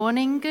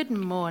Morning, good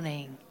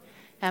morning,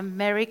 and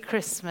Merry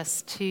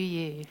Christmas to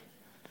you.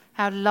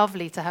 How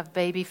lovely to have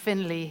baby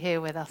Finley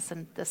here with us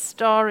and the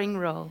starring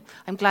role.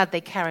 I'm glad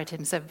they carried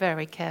him so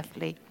very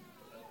carefully.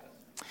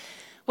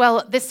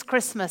 Well, this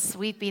Christmas,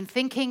 we've been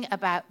thinking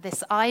about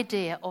this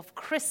idea of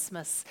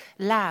Christmas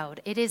loud.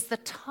 It is the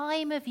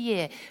time of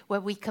year where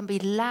we can be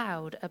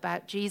loud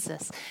about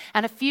Jesus.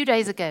 And a few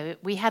days ago,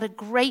 we had a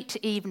great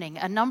evening.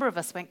 A number of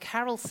us went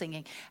carol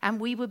singing, and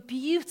we were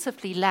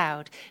beautifully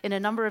loud in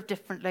a number of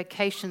different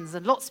locations,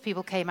 and lots of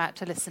people came out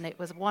to listen. It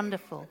was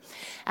wonderful.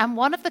 And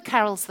one of the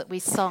carols that we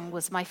sung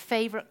was my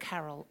favorite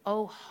carol,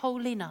 "Oh,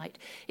 Holy Night."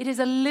 It is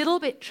a little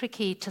bit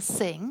tricky to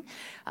sing,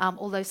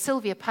 although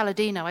Sylvia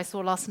Palladino, I saw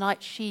last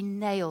night, she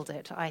nailed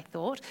it, I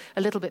thought.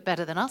 A little bit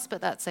better than us,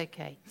 but that's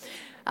okay.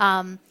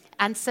 And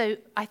so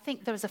I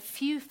think there's a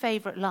few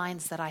favorite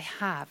lines that I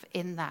have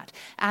in that.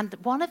 And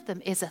one of them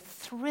is a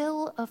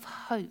thrill of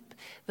hope.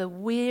 The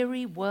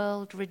weary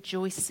world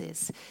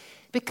rejoices.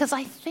 Because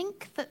I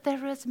think that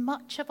there is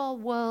much of our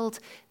world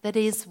that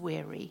is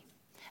weary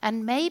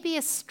and maybe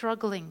is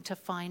struggling to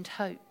find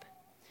hope.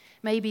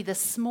 Maybe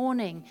this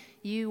morning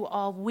you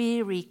are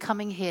weary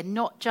coming here,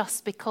 not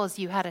just because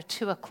you had a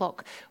 2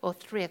 o'clock or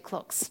 3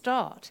 o'clock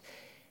start,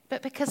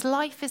 but because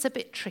life is a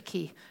bit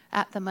tricky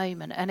at the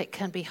moment and it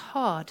can be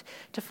hard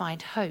to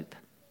find hope.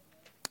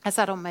 I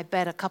sat on my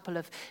bed a couple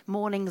of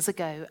mornings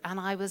ago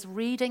and I was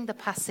reading the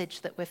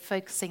passage that we're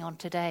focusing on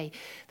today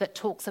that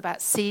talks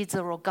about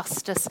Caesar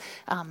Augustus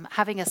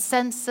having a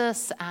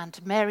census and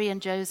Mary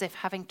and Joseph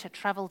having to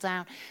travel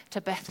down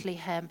to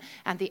Bethlehem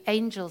and the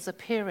angels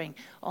appearing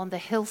on the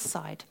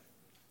hillside.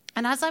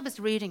 And as I was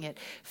reading it,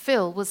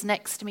 Phil was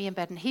next to me in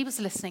bed and he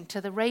was listening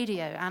to the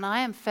radio, and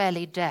I am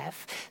fairly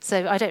deaf,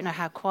 so I don't know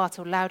how quiet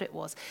or loud it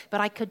was, but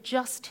I could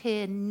just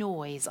hear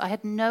noise. I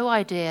had no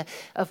idea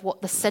of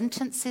what the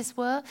sentences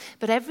were,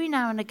 but every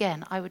now and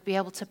again I would be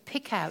able to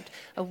pick out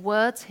a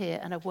word here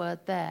and a word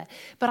there.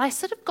 But I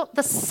sort of got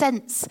the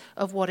sense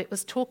of what it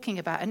was talking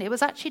about, and it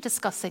was actually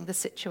discussing the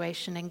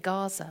situation in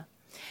Gaza.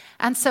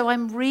 And so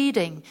I'm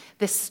reading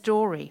this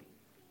story.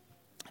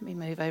 Let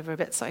me move over a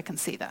bit so I can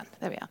see that.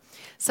 There we are.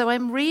 So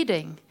I'm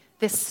reading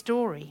this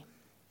story.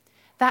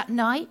 That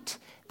night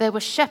there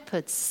were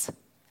shepherds,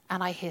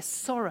 and I hear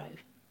sorrow,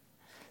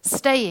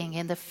 staying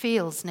in the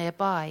fields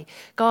nearby,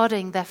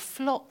 guarding their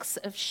flocks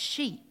of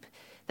sheep.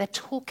 They're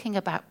talking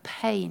about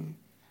pain.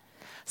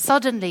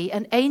 Suddenly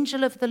an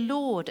angel of the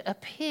Lord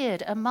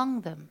appeared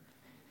among them.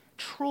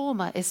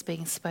 Trauma is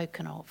being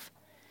spoken of.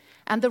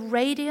 And the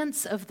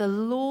radiance of the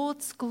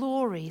Lord's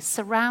glory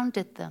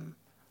surrounded them.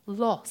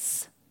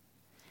 Loss.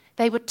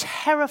 They were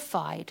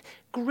terrified,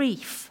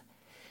 grief.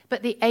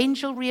 But the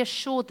angel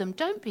reassured them.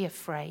 "Don't be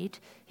afraid,"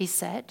 he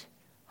said.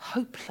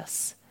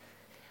 "Hopeless.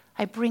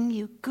 I bring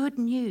you good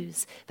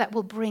news that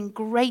will bring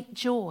great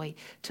joy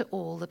to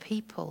all the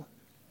people."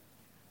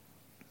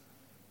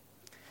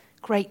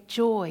 Great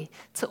joy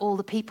to all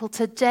the people.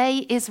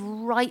 Today is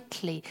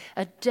rightly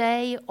a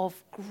day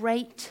of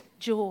great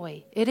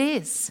joy. It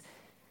is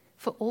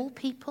for all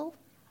people.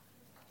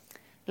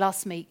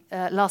 Last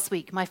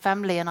week, my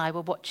family and I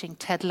were watching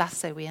Ted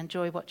Lasso. We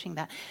enjoy watching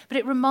that. But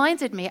it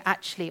reminded me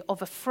actually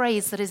of a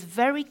phrase that is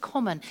very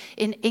common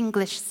in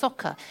English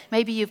soccer.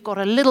 Maybe you've got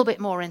a little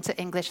bit more into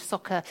English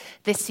soccer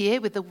this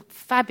year with the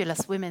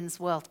fabulous Women's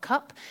World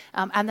Cup.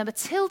 And the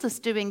Matildas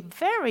doing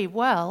very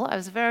well. I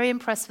was very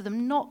impressed with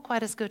them. Not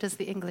quite as good as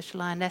the English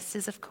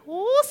Lionesses, of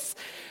course.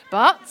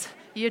 But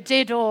you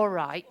did all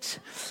right.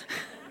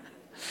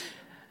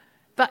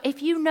 But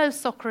if you know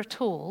soccer at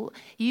all,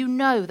 you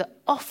know that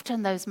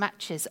often those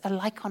matches are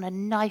like on a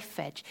knife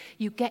edge.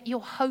 You get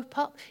your hope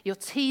up, your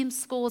team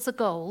scores a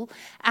goal,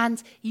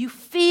 and you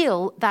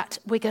feel that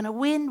we're going to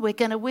win,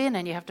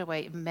 and you have to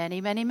wait many,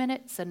 many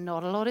minutes, and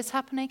not a lot is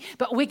happening,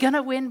 but we're going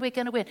to win.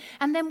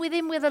 And then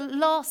with a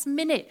last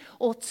minute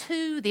or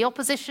two, the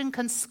opposition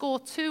can score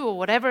 2 or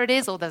whatever it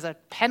is, or there's a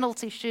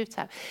penalty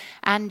shootout,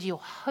 and your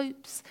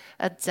hopes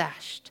are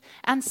dashed.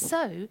 And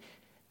so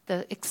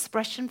the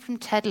expression from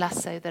Ted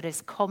Lasso that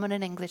is common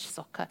in English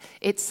soccer,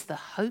 it's the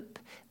hope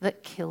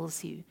that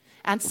kills you.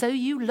 And so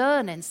you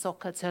learn in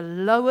soccer to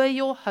lower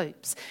your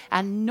hopes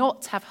and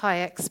not have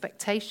high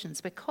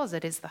expectations, because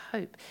it is the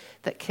hope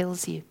that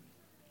kills you.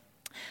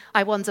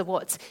 I wonder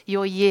what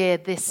your year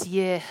this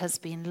year has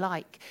been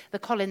like. The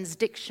Collins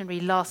Dictionary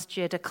last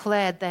year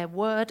declared their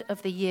word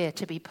of the year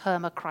to be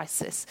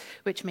permacrisis,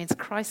 which means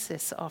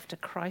crisis after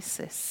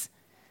crisis.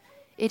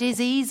 It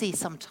is easy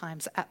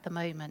sometimes at the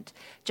moment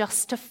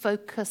just to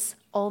focus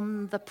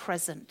on the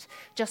present,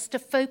 just to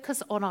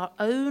focus on our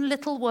own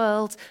little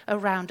world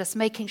around us,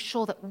 making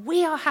sure that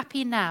we are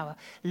happy now,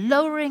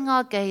 lowering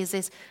our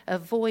gazes,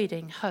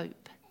 avoiding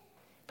hope.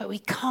 But we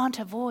can't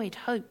avoid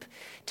hope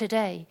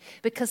today,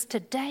 because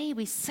today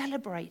we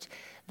celebrate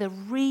the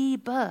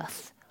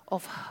rebirth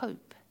of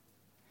hope.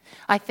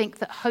 I think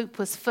that hope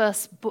was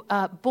first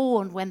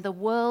born when the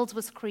world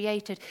was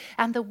created,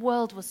 and the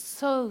world was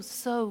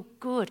so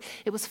good.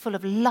 It was full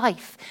of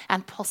life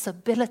and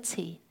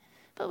possibility.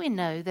 But we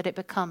know that it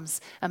becomes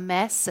a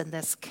mess and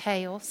there's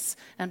chaos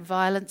and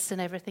violence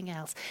and everything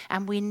else.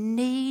 And we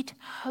need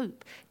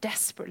hope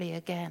desperately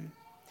again.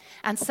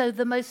 And so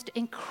the most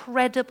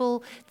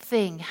incredible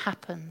thing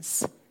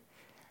happens.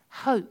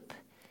 Hope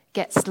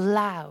gets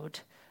loud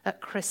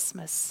at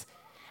Christmas.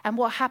 And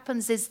what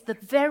happens is the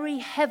very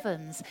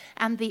heavens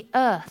and the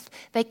earth,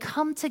 they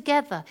come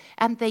together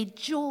and they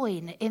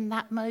join in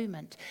that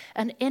moment.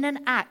 And in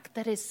an act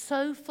that is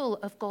so full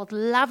of God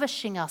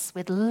lavishing us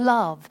with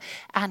love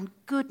and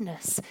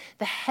goodness,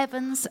 the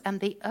heavens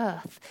and the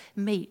earth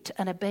meet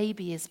and a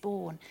baby is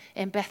born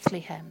in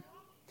Bethlehem.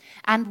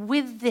 And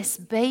with this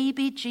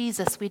baby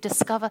Jesus, we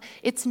discover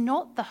it's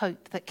not the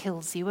hope that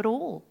kills you at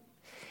all.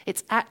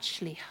 It's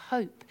actually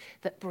hope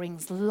that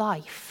brings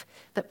life,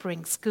 that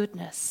brings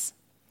goodness.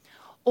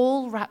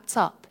 All wrapped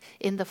up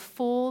in the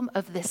form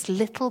of this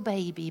little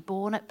baby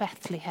born at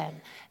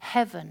Bethlehem.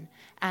 Heaven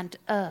and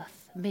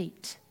earth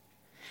meet.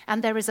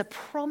 And there is a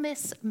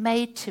promise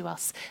made to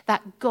us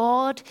that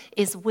God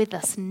is with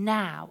us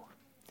now.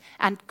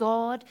 And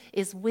God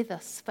is with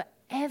us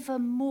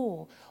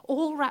forevermore.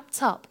 All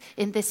wrapped up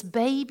in this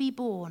baby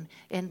born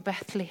in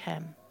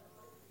Bethlehem.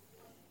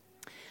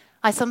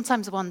 I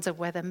sometimes wonder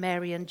whether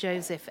Mary and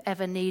Joseph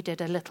ever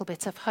needed a little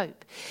bit of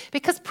hope,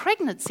 because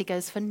pregnancy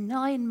goes for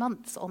 9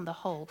 months on the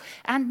whole.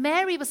 And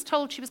Mary was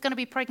told she was going to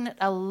be pregnant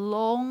a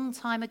long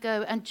time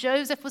ago, and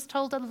Joseph was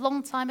told a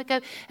long time ago,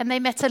 and they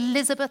met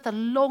Elizabeth a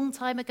long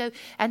time ago,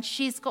 and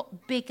she's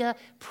got bigger,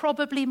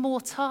 probably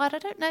more tired. I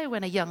don't know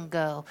when a young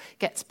girl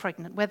gets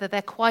pregnant, whether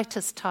they're quite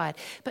as tired,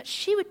 but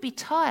she would be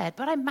tired.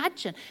 But I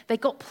imagine they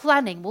got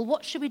planning. Well,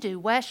 what should we do?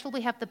 Where shall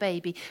we have the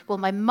baby? Well,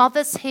 my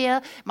mother's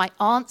here, my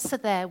aunts are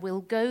there, we'll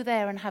go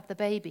there and have the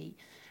baby,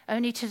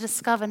 only to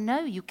discover,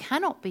 no, you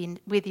cannot be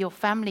with your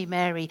family,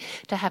 Mary,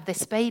 to have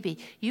this baby.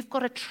 You've got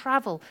to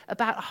travel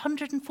about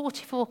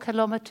 144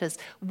 kilometers,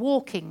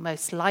 walking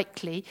most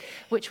likely,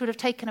 which would have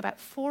taken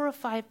about 4 or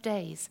 5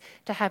 days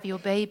to have your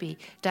baby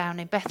down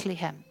in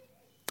Bethlehem.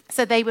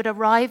 So they would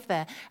arrive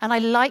there. And I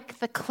like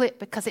the clip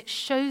because it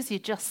shows you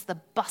just the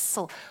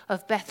bustle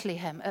of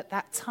Bethlehem at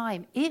that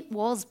time. It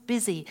was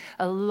busy.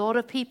 A lot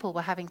of people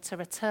were having to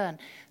return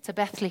to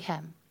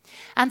Bethlehem.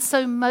 And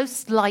so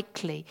most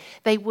likely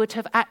they would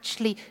have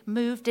actually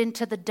moved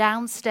into the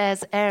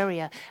downstairs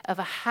area of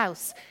a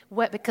house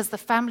because the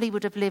family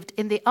would have lived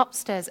in the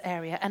upstairs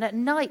area. And at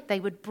night they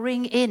would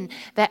bring in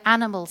their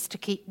animals to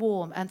keep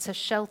warm and to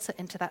shelter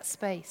into that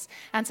space.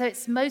 And so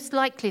it's most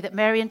likely that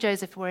Mary and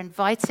Joseph were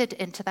invited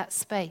into that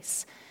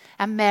space.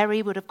 And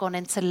Mary would have gone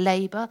into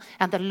labor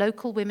and the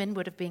local women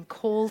would have been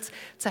called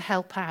to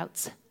help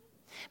out.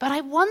 But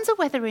I wonder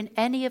whether in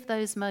any of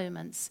those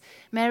moments,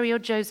 Mary or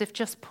Joseph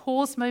just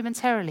paused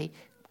momentarily.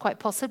 Quite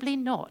possibly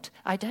not.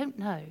 I don't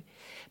know.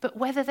 But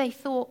whether they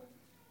thought,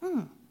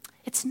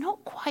 it's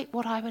not quite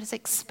what I was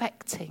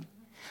expecting.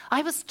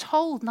 I was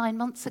told 9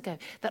 months ago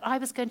that I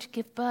was going to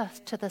give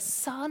birth to the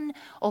Son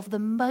of the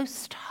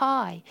Most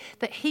High,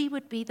 that he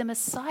would be the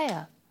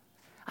Messiah.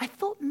 I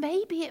thought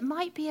maybe it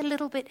might be a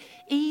little bit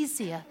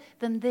easier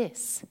than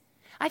this.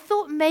 I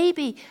thought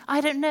maybe, I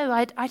don't know,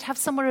 I'd have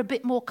somewhere a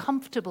bit more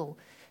comfortable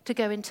to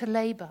go into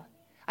labor.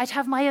 I'd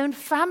have my own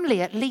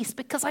family at least,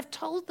 because I've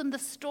told them the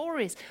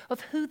stories of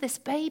who this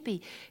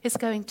baby is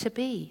going to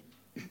be.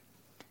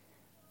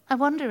 I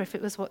wonder if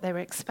it was what they were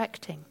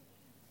expecting.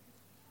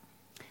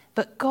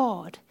 But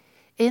God,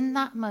 in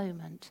that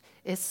moment,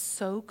 is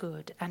so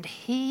good, and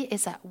he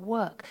is at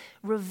work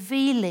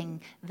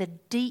revealing the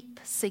deep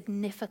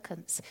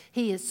significance.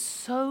 He is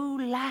so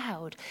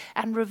loud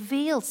and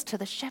reveals to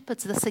the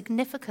shepherds the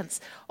significance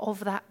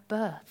of that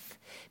birth.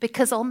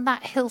 Because on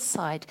that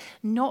hillside,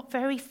 not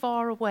very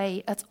far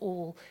away at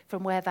all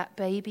from where that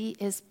baby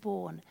is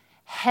born,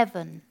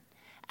 heaven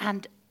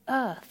and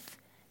earth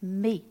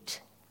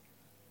meet.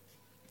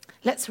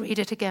 Let's read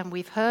it again.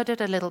 We've heard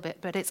it a little bit,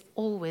 but it's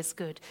always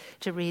good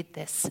to read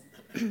this.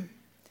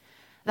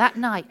 That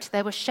night,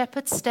 there were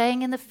shepherds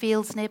staying in the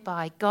fields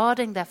nearby,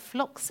 guarding their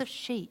flocks of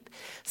sheep.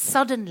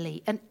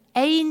 Suddenly, an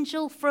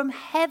angel from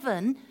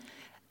heaven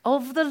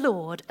of the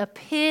Lord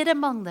appeared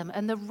among them,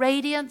 and the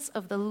radiance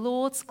of the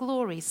Lord's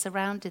glory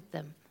surrounded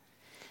them.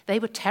 They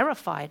were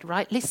terrified,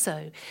 rightly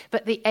so,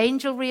 but the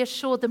angel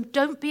reassured them.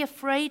 Don't be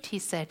afraid, he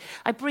said.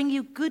 I bring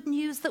you good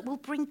news that will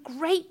bring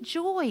great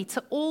joy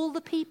to all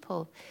the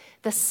people.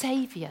 The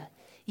Savior,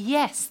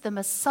 yes, the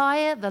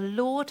Messiah, the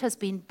Lord, has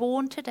been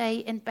born today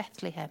in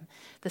Bethlehem,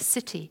 the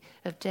city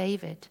of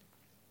David.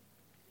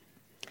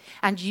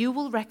 And you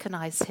will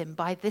recognize him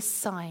by this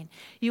sign.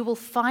 You will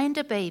find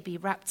a baby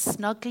wrapped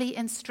snugly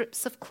in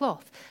strips of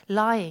cloth,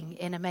 lying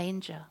in a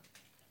manger.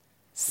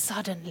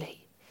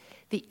 Suddenly,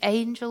 the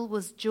angel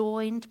was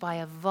joined by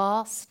a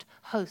vast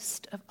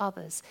host of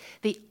others,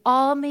 the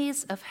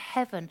armies of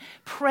heaven,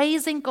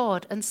 praising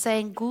God and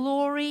saying,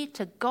 "Glory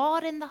to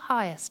God in the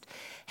highest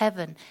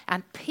heaven,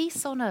 and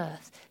peace on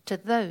earth to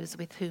those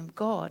with whom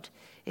God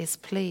is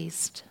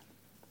pleased."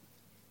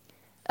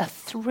 A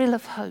thrill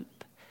of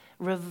hope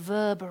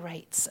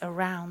reverberates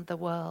around the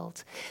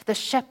world. The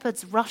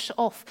shepherds rush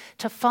off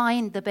to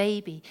find the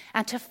baby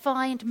and to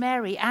find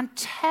Mary and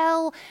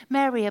tell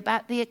Mary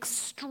about the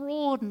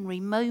extraordinary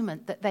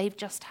moment that they've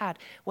just had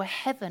where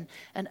heaven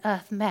and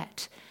earth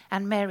met,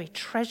 and Mary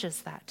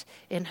treasures that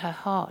in her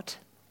heart.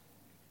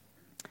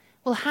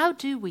 Well, how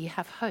do we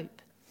have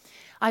hope?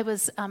 I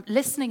was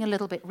listening a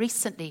little bit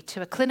recently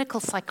to a clinical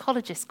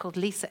psychologist called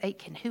Lisa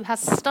Aitken, who has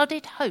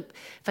studied hope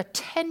for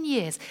 10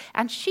 years,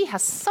 and she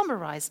has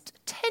summarized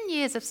 10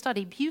 years of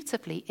study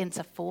beautifully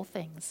into 4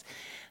 things.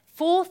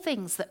 4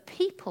 things that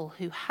people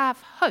who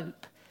have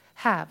hope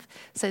have.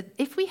 So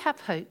if we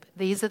have hope,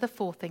 these are the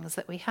 4 things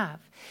that we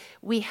have.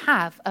 We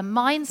have a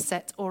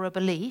mindset or a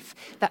belief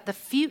that the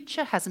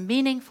future has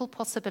meaningful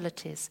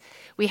possibilities.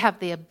 We have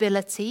the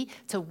ability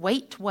to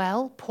wait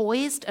well,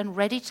 poised and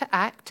ready to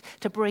act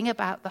to bring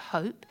about the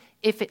hope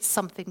if it's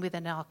something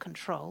within our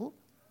control.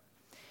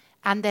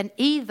 And then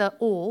either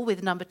or,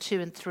 with number 2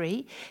 and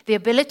 3, the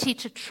ability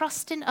to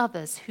trust in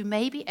others who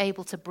may be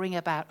able to bring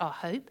about our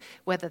hope,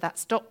 whether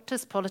that's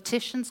doctors,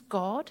 politicians,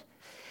 God.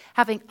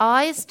 Having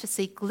eyes to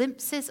see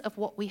glimpses of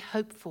what we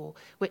hope for,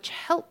 which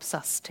helps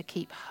us to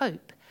keep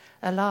hope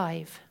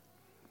alive.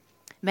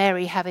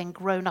 Mary, having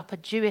grown up a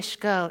Jewish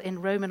girl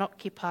in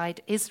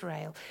Roman-occupied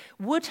Israel,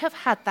 would have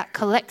had that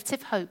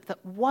collective hope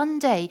that one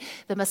day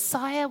the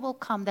Messiah will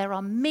come. There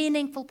are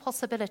meaningful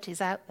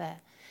possibilities out there.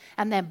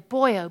 And then,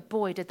 boy, oh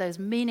boy, did those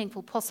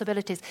meaningful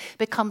possibilities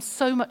become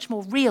so much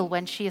more real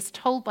when she is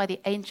told by the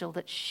angel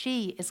that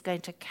she is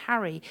going to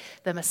carry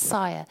the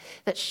Messiah,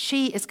 that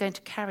she is going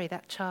to carry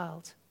that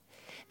child.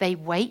 They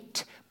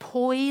wait,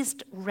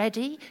 poised,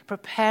 ready,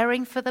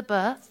 preparing for the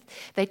birth.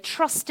 They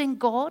trust in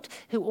God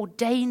who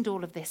ordained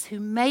all of this, who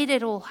made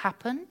it all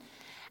happen.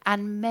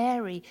 And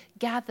Mary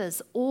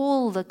gathers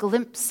all the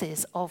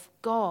glimpses of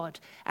God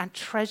and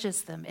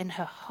treasures them in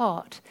her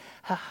heart.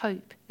 Her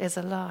hope is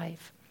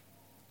alive.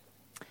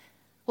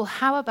 Well,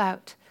 how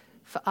about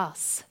for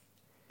us?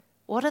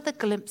 What are the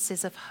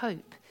glimpses of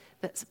hope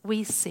that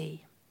we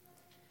see?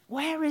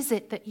 Where is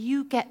it that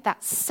you get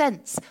that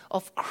sense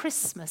of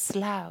Christmas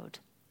loud?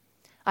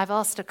 I've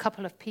asked a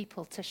couple of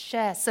people to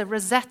share. So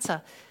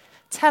Rosetta,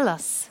 tell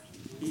us,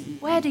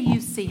 where do you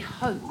see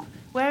hope?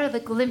 Where are the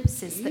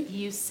glimpses that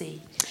you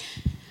see?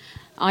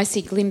 I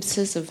see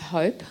glimpses of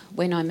hope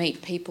when I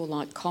meet people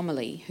like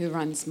Comely, who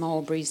runs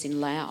Mulberries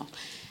in Laos,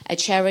 a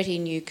charity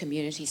New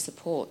Community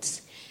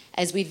supports.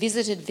 As we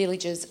visited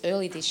villages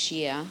early this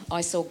year,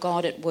 I saw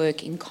God at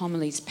work in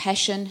Comely's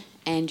passion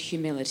and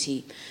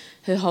humility,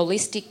 her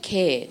holistic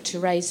care to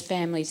raise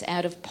families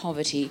out of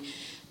poverty,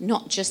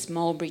 not just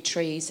mulberry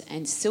trees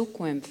and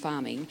silkworm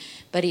farming,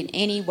 but in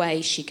any way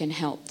she can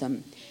help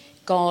them.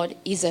 God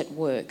is at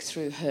work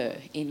through her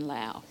in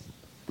Laos.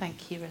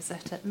 Thank you,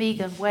 Rosetta.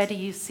 Megan, where do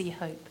you see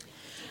hope?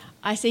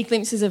 I see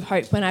glimpses of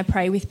hope when I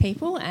pray with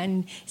people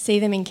and see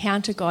them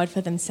encounter God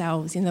for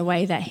themselves in the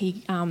way that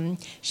He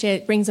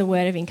brings a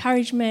word of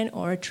encouragement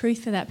or a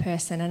truth for that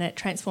person, and it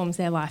transforms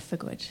their life for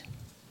good.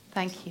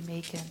 Thank you,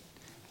 Megan.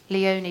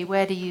 Leonie,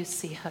 where do you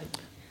see hope?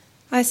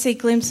 I see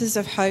glimpses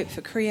of hope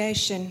for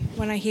creation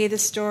when I hear the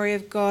story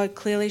of God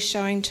clearly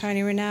showing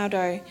Tony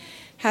Ronaldo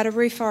how to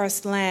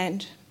reforest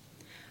land.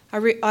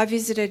 I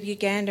visited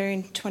Uganda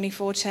in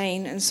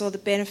 2014 and saw the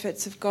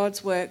benefits of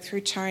God's work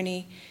through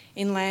Tony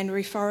in land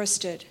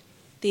reforested.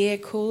 The air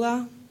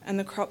cooler and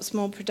the crops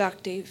more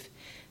productive.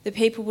 The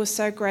people were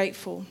so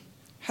grateful.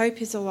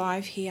 Hope is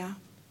alive here.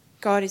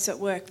 God is at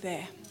work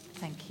there.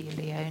 Thank you,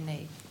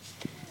 Leonie.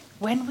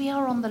 When we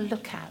are on the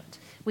lookout,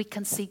 we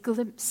can see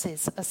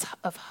glimpses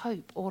of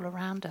hope all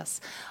around us.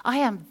 I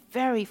am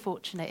very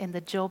fortunate in the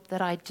job that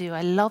I do.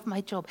 I love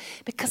my job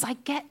because I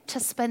get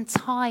to spend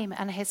time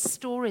and hear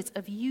stories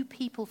of you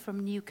people from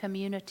New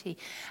Community.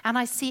 And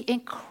I see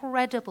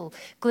incredible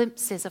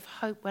glimpses of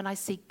hope when I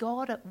see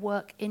God at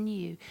work in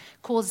you,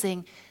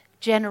 causing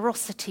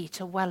generosity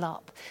to well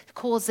up,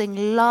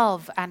 causing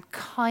love and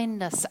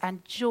kindness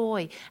and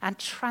joy and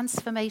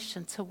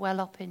transformation to well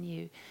up in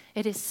you.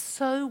 It is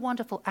so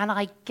wonderful, and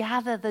I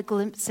gather the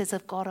glimpses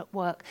of God at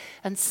work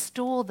and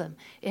store them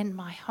in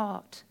my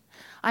heart.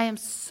 I am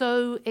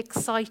so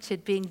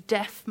excited, being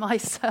deaf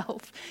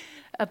myself,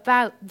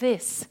 about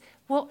this.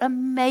 What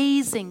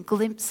amazing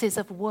glimpses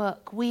of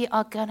work we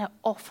are going to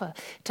offer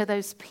to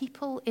those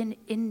people in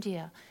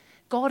India.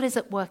 God is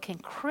at work in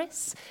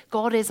Chris.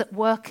 God is at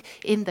work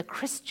in the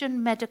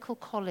Christian Medical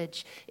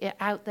College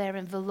out there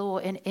in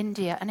Vellore in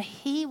India. And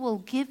He will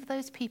give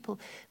those people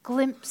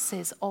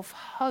glimpses of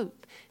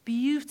hope,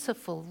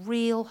 beautiful,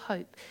 real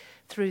hope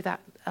through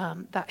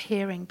that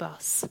hearing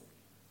bus.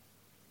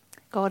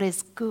 God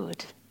is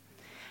good.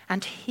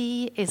 And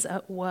He is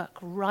at work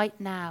right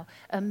now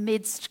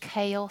amidst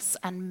chaos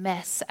and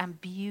mess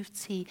and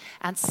beauty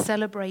and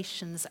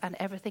celebrations and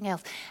everything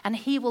else. And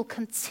He will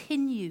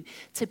continue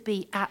to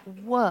be at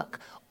work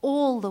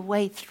all the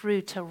way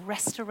through to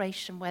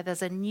restoration, where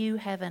there's a new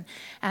heaven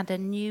and a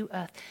new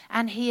earth.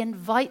 And He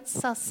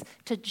invites us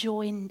to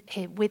join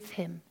with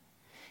Him.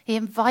 He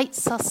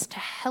invites us to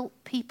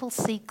help people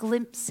see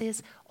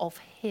glimpses of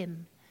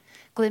Him.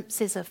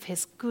 glimpses of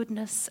his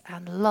goodness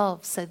and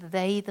love so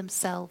they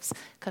themselves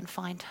can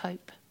find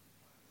hope.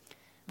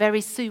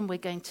 Very soon we're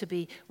going to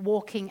be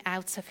walking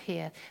out of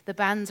here. The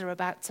bands are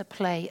about to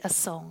play a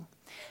song.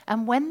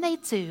 And when they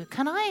do,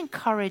 can I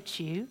encourage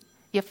you?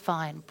 You're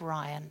fine,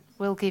 Brian.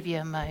 We'll give you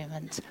a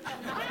moment.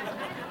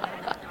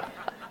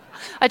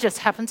 I just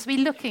happened to be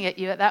looking at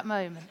you at that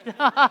moment.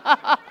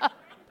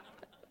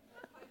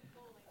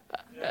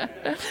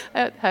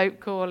 Hope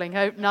calling,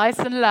 hope nice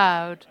and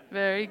loud.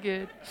 Very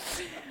good.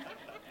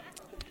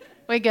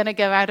 We're going to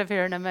go out of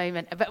here in a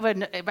moment, but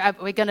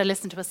we're going to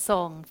listen to a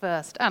song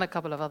first and a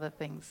couple of other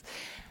things.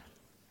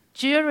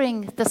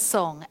 During the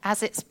song,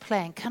 as it's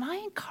playing, can I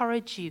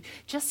encourage you,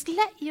 just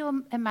let your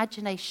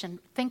imagination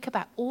think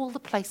about all the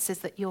places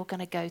that you're going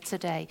to go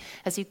today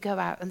as you go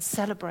out and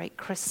celebrate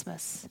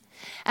Christmas.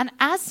 And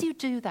as you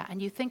do that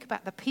and you think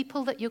about the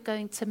people that you're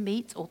going to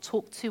meet or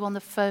talk to on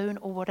the phone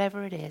or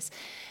whatever it is,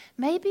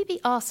 maybe be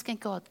asking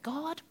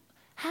God,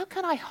 how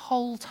can I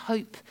hold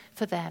hope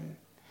for them?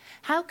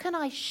 How can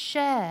I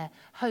share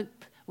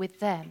hope with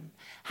them?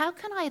 How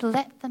can I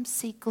let them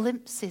see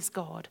glimpses,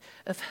 God,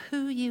 of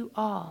who you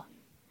are?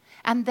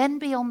 And then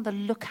be on the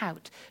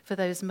lookout for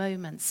those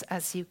moments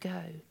as you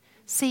go.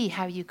 See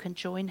how you can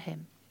join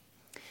him.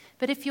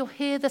 But if you're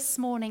here this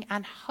morning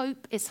and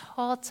hope is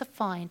hard to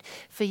find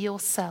for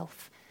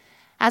yourself,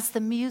 as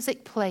the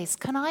music plays,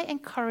 can I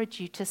encourage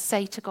you to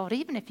say to God,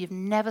 even if you've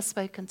never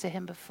spoken to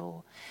him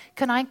before,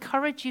 can I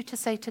encourage you to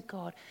say to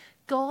God,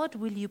 God,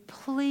 will you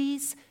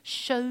please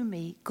show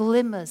me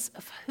glimmers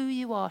of who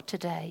you are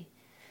today?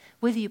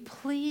 Will you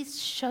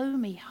please show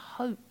me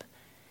hope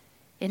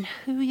in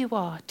who you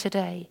are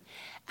today?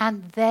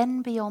 And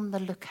then be on the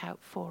lookout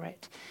for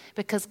it.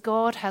 Because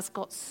God has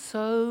got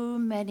so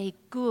many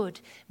good,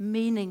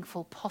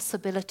 meaningful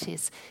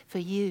possibilities for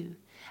you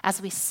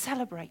as we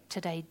celebrate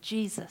today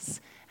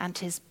Jesus and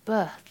his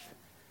birth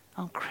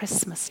on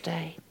Christmas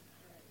Day.